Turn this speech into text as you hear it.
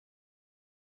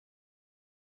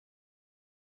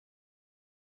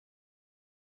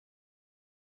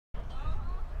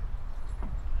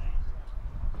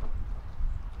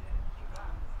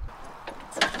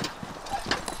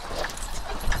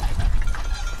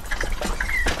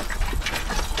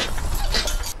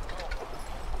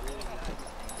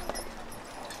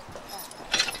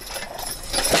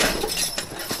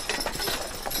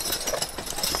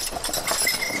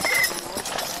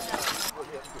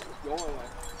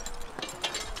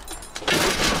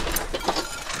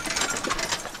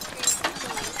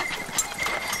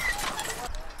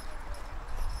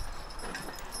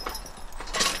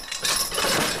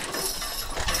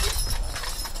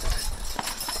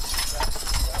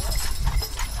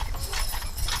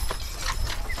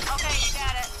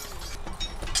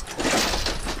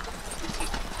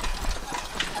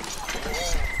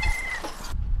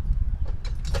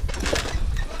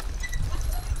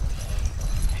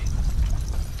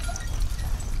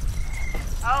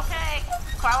Okay,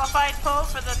 qualified pull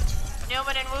for the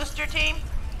Newman and Wooster team.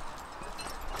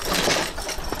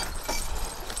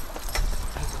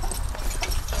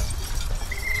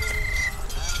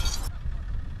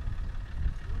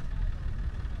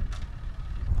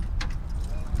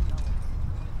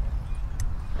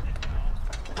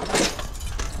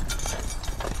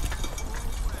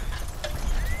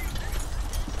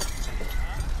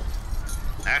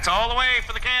 That's all the way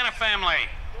for the Canna family.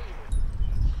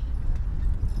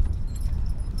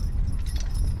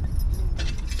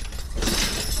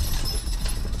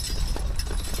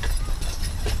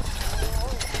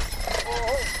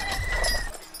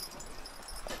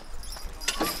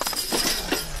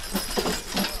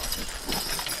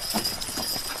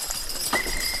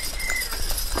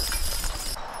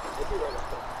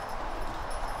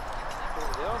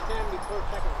 They all stand before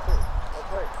second and third.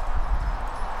 Okay.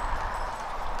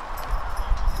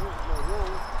 Here's my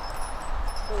room.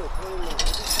 Oh, playing the...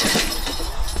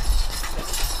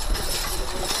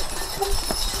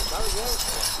 There we go.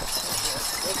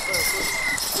 That's perfect.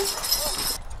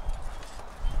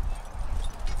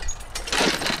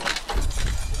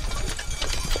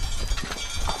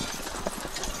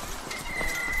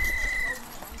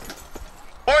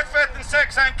 Fourth, fifth, and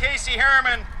sixth on Casey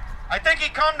Harriman. I think he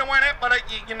come to win it, but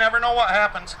you never know what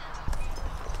happens.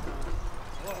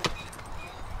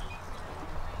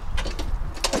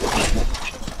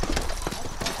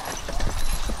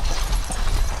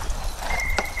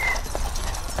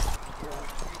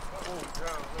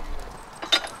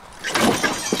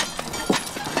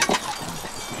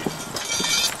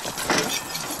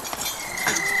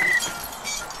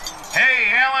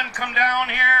 Hey, Alan, come down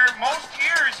here. Most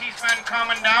years he's been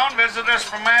coming down, visit us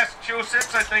from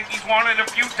Massachusetts. I think he's won it a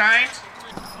few times.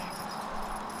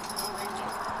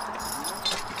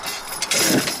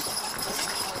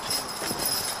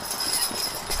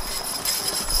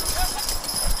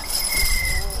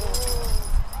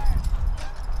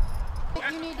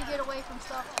 If you need to get away from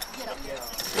stuff, get up.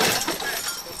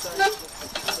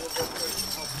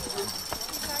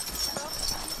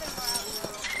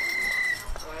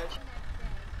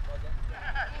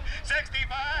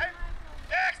 65,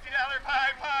 $60 pie.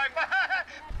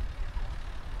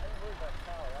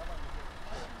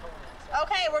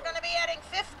 Okay, we're going to be adding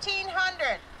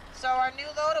 1,500. So our new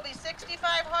load will be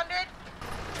 6,500.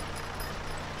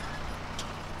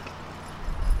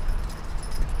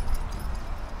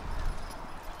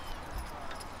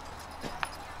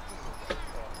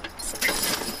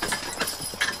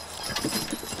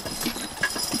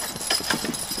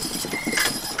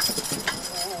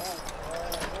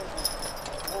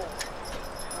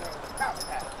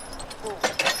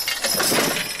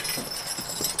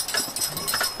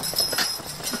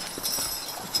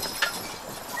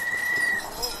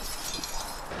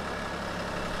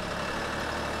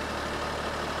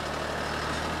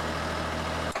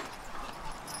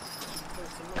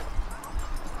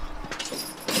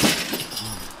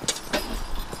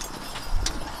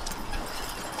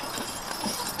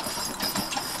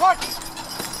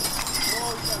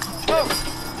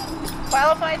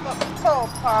 Qualified pull,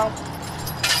 Paul.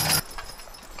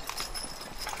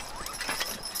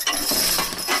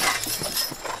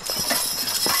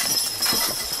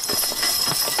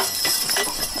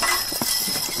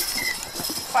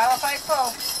 Qualified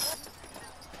pull.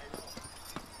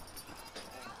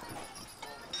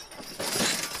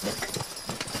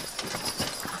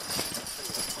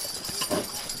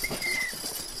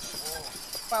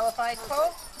 Qualified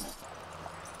pull.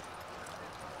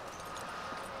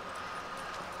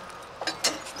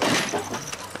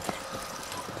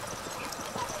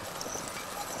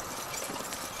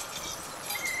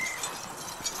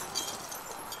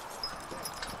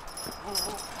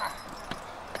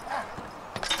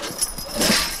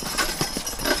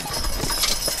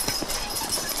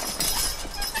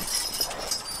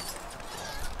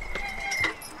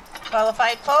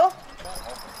 Qualified pull.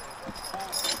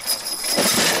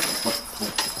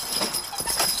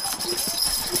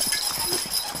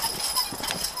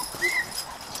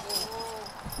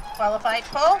 Qualified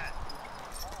pull.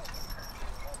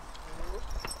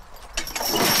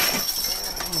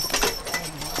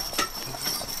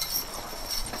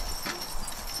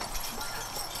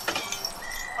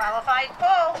 Qualified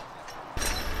pull.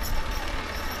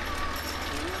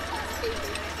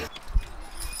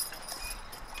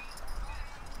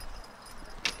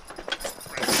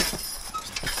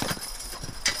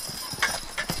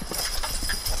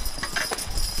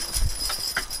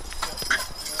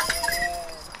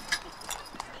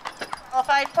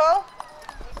 Qualified pull.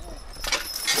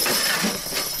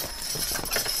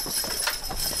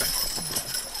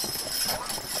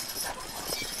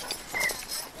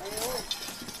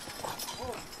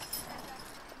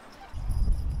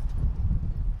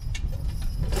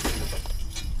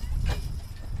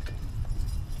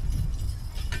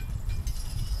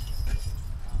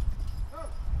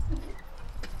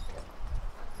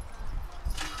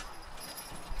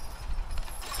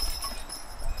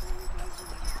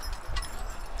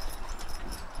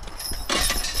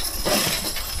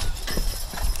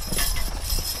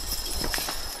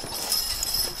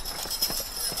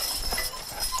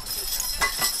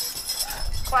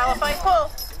 Qualified pull.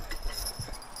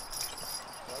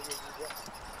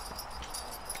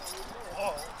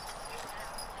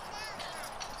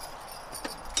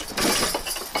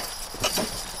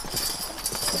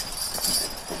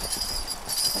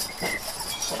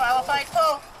 Qualified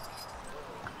pull.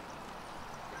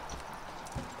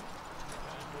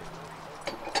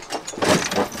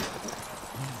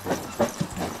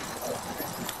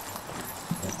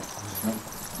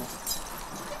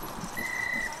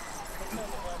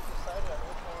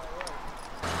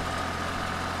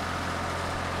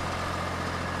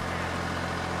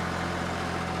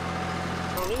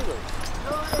 Don't either.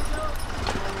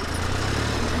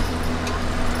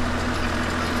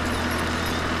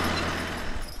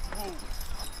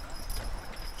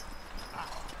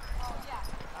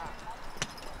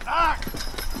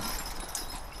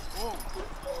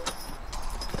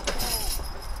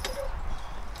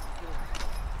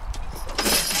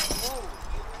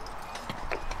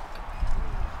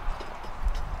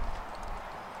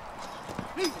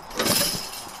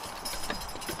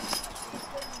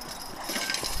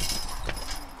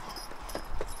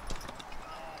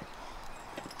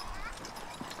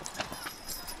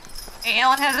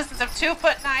 Alan has a distance of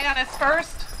 2'9" on his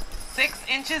first, 6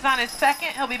 inches on his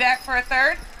second. He'll be back for a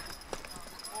third.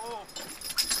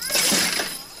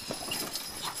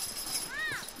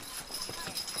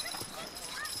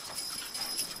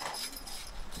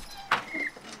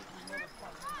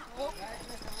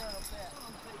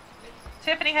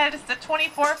 Tiffany had just a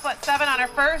 24'7" on her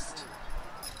first.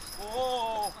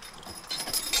 Whoa.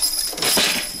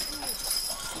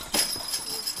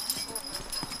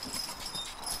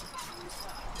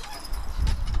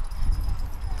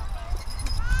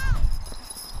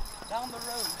 Down the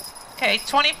road. Okay,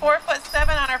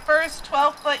 24'7" on her first,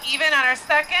 12 foot even on her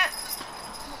second.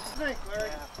 Think, Larry.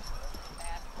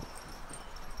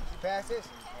 You pass this?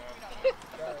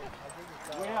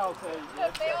 I'll tell you.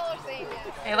 They all are saying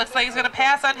that. It looks like he's going to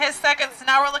pass on his second, so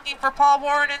now we're looking for Paul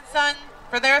Warren and Son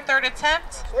for their third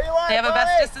attempt. They have a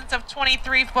best distance of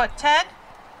 23'10".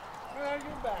 Well, you're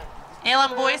back.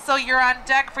 Alan Boyce, you're on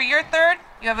deck for your third.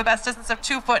 You have a best distance of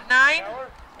 2'9".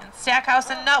 And Stackhouse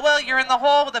and Nutwell, you're in the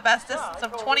hole with a best distance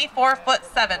of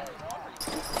 24'7".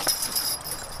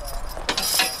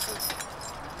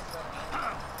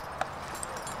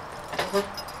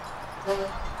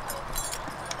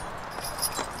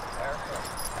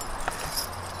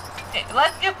 Okay,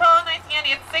 let's give Paul a nice hand.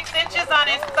 He had 6 inches on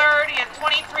his third. He had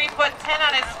 23'10"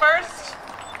 on his first.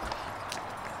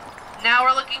 Now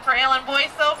we're looking for Alan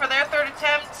Boyce for their third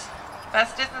attempt.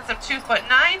 Best distance of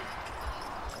 2'9".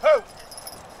 Whoa!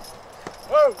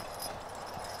 Whoa!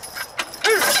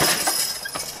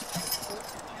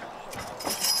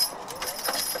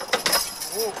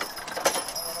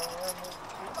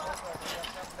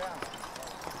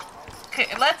 Okay,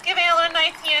 let's give Alan a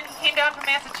nice hand. He came down from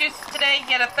Massachusetts today.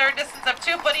 He had a third distance of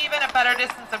 2 foot even, a better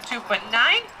distance of 2'9".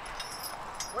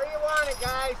 Where you want it,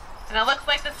 guys? And it looks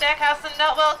like the Stackhouse and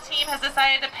Nutwell team has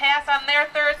decided to pass on their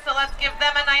third, so let's give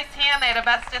them a nice hand. They had a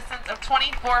best distance of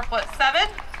 24'7".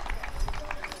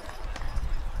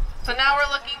 So now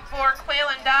we're looking for Quail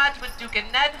and Dodge with Duke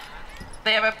and Ned.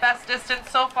 They have a best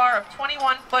distance so far of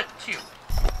 21'2".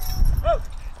 Whoa!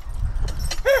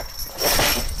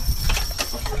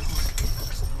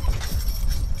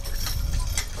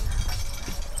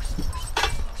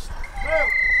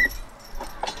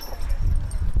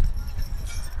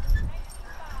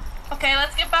 Okay,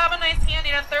 let's give Bob a nice hand.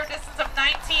 He had a third distance of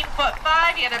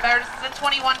 19'5". He had a better distance of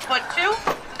 21'2".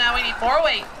 So now we need more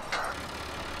weight.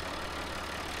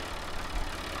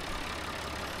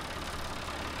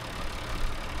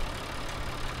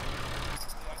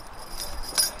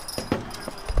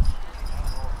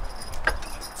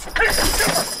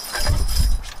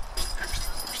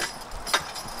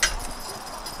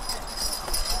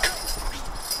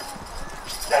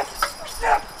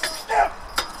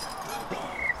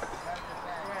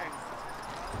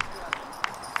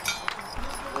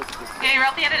 Okay,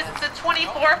 Ralphie had a distance of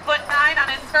 24'9" on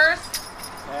his first.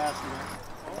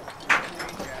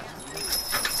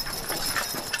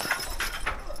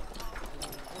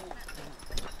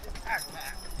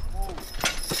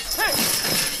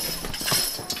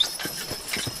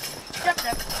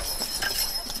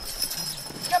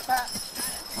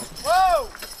 Whoa!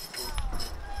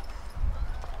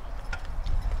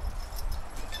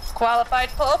 Qualified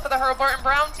pull for the Herbert and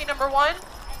Brown team number 1.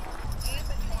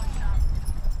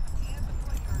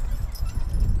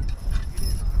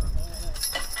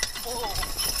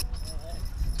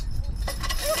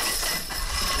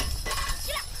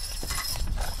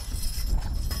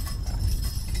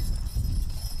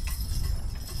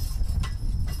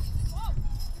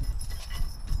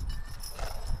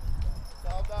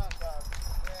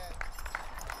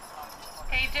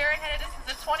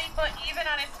 20 foot even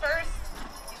on his first.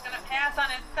 He's going to pass on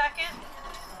his second.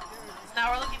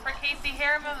 Now we're looking for Casey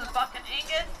Harriman with Buck and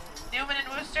Angus. Newman and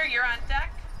Wooster, you're on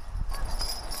deck.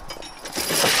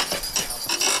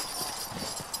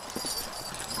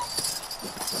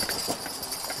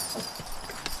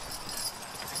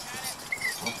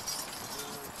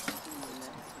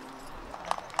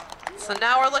 So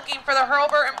now we're looking for the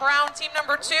Hurlburt and Brown team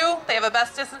number 2. They have a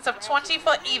best distance of 20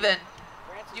 foot even.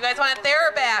 You guys want it there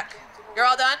or back? You're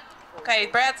all done? Okay,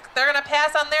 they're gonna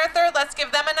pass on their third. Let's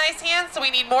give them a nice hand, so we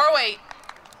need more weight.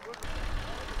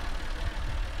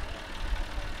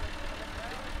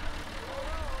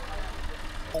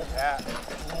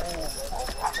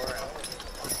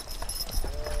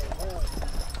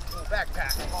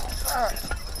 Backpack.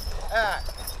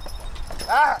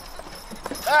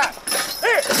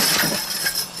 Here.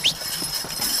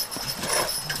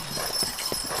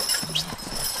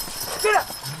 Get up.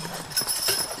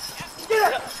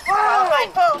 Get up.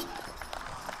 Whoa.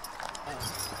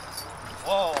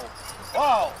 Whoa.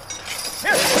 Whoa.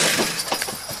 Here.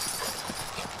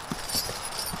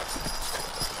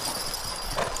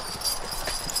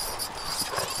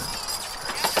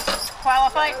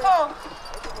 Qualifying pull.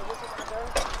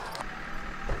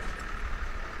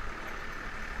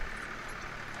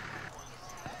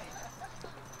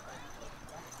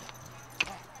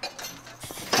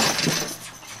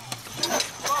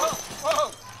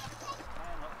 Whoa.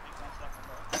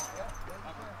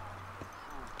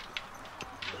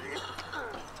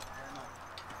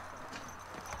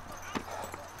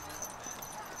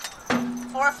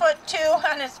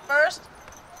 4'2" on his first.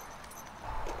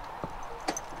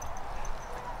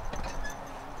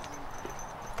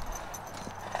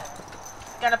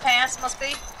 Got a pass, must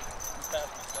be.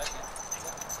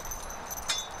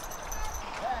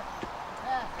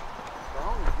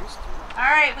 All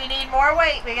right, we need more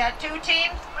weight. We got 2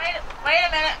 teams. Wait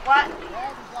a minute. What?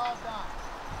 Brad is all done.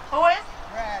 Who is?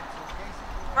 Brad.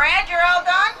 Brad, you're all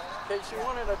done? Casey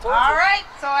wanted, I told you. All right,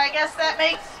 so I guess that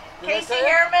makes Casey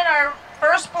Harriman our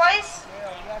first place. Yeah,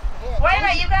 you have to hit. Wait a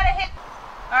minute, you got to hit.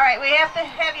 All right, we have to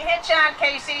have you hitch on,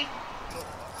 Casey.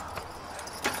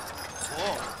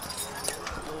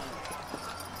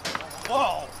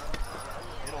 Whoa.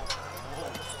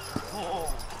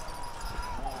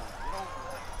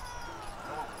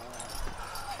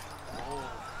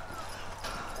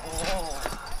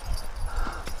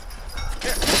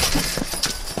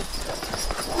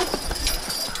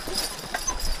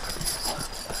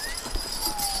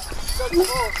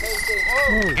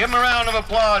 Give them a round of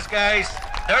applause, guys.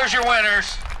 There's your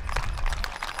winners.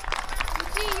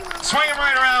 Swing them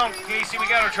right around, Casey. We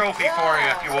got a trophy for you,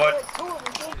 if you would.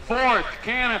 4th,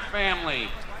 Caniff family.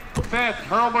 5th,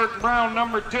 Hurlburt and Brown,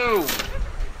 number 2.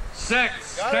 6th,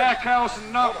 Stackhouse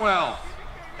and Nutwell.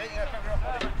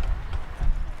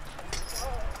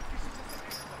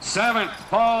 7th,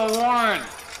 Paul Warren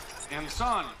and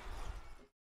Son.